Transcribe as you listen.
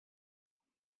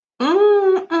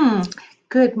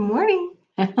Good morning.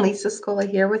 Lisa Scola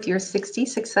here with your 60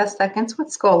 Success Seconds with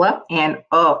Scola. And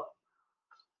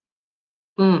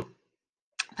mm,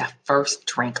 that first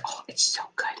drink, it's so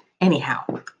good. Anyhow,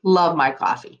 love my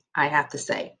coffee, I have to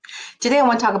say. Today I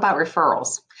want to talk about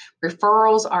referrals.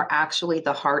 Referrals are actually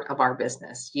the heart of our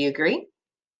business. Do you agree?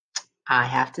 I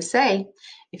have to say,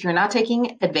 if you're not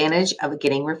taking advantage of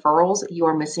getting referrals, you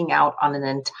are missing out on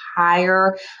an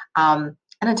entire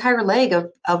leg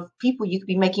of people you could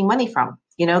be making money from,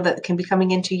 that can be coming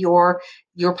into your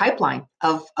pipeline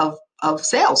of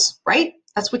sales, right?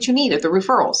 That's what you need, are the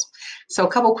referrals. So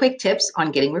a couple quick tips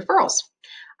on getting referrals.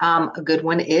 A good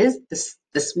one is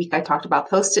this week I talked about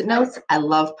Post-it notes. I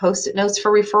love Post-it notes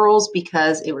for referrals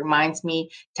because it reminds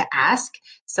me to ask.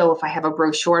 So if I have a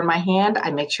brochure in my hand, I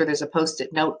make sure there's a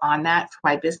Post-it note on that for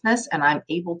my business, and I'm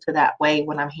able to that way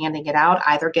when I'm handing it out,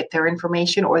 either get their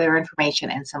information or their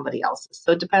information and somebody else's.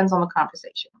 So it depends on the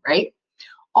conversation, right?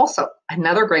 Also,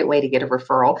 another great way to get a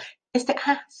referral is to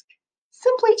ask.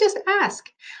 Simply just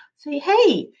ask. Say,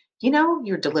 hey,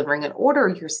 you're delivering an order,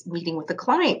 you're meeting with the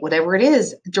client, whatever it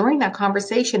is. During that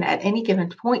conversation, at any given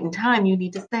point in time, you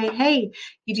need to say, hey,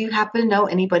 do you happen to know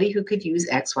anybody who could use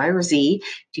X, Y, or Z?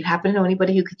 Do you happen to know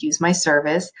anybody who could use my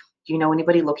service? Do you know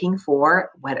anybody looking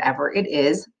for whatever it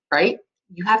is, right?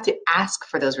 You have to ask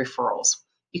for those referrals.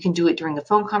 You can do it during a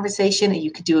phone conversation, and you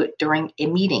can do it during a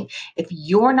meeting. If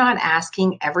you're not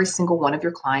asking every single one of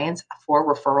your clients for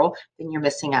a referral, then you're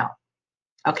missing out.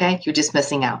 Okay, you're just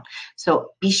missing out. So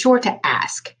be sure to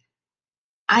ask.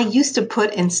 I used to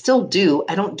put and still do,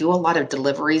 I don't do a lot of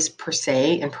deliveries per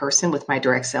se in person with my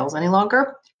direct sales any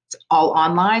longer. It's all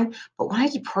online. But when I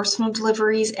do personal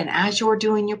deliveries, and as you're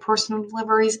doing your personal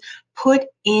deliveries, put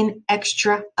in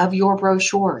extra of your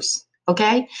brochures.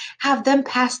 Okay, have them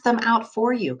pass them out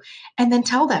for you, and then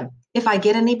tell them, if I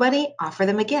get anybody, offer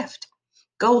them a gift.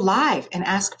 Go live and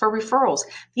ask for referrals.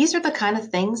 These are the kind of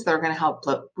things that are going to help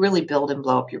really build and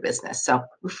blow up your business. So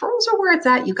referrals are where it's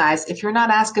at, you guys. If you're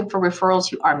not asking for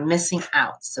referrals, you are missing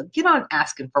out. So get on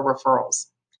asking for referrals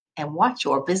and watch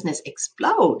your business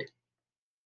explode.